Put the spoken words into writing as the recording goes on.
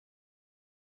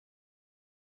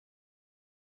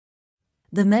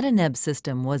The MetaNeb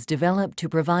system was developed to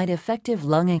provide effective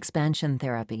lung expansion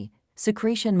therapy,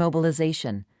 secretion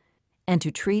mobilization, and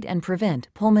to treat and prevent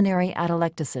pulmonary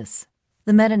atelectasis.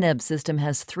 The MetaNeb system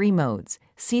has 3 modes: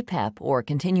 CPEP, or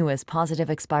Continuous Positive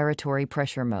Expiratory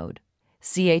Pressure mode,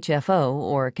 CHFO,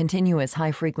 or Continuous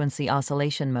High Frequency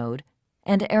Oscillation mode,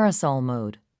 and aerosol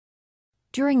mode.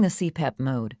 During the CPEP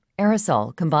mode,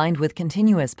 aerosol combined with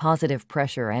continuous positive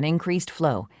pressure and increased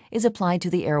flow is applied to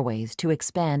the airways to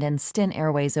expand and stint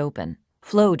airways open.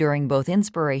 Flow during both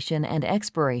inspiration and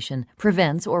expiration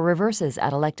prevents or reverses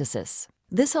atelectasis.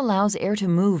 This allows air to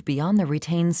move beyond the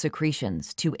retained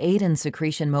secretions to aid in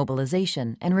secretion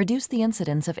mobilization and reduce the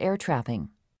incidence of air trapping.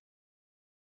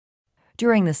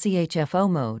 During the CHFO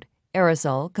mode,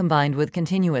 aerosol combined with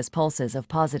continuous pulses of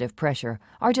positive pressure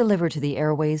are delivered to the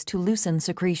airways to loosen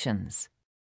secretions.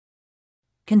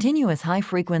 Continuous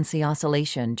high-frequency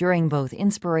oscillation during both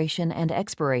inspiration and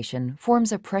expiration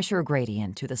forms a pressure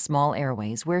gradient to the small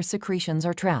airways where secretions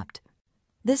are trapped.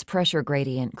 This pressure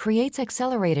gradient creates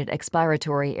accelerated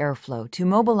expiratory airflow to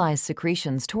mobilize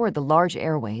secretions toward the large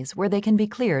airways where they can be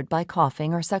cleared by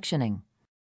coughing or suctioning.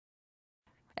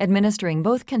 Administering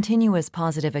both continuous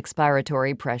positive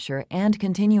expiratory pressure and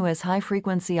continuous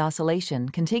high-frequency oscillation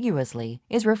contiguously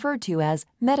is referred to as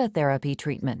metatherapy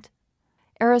treatment.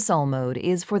 Aerosol mode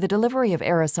is for the delivery of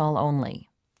aerosol only.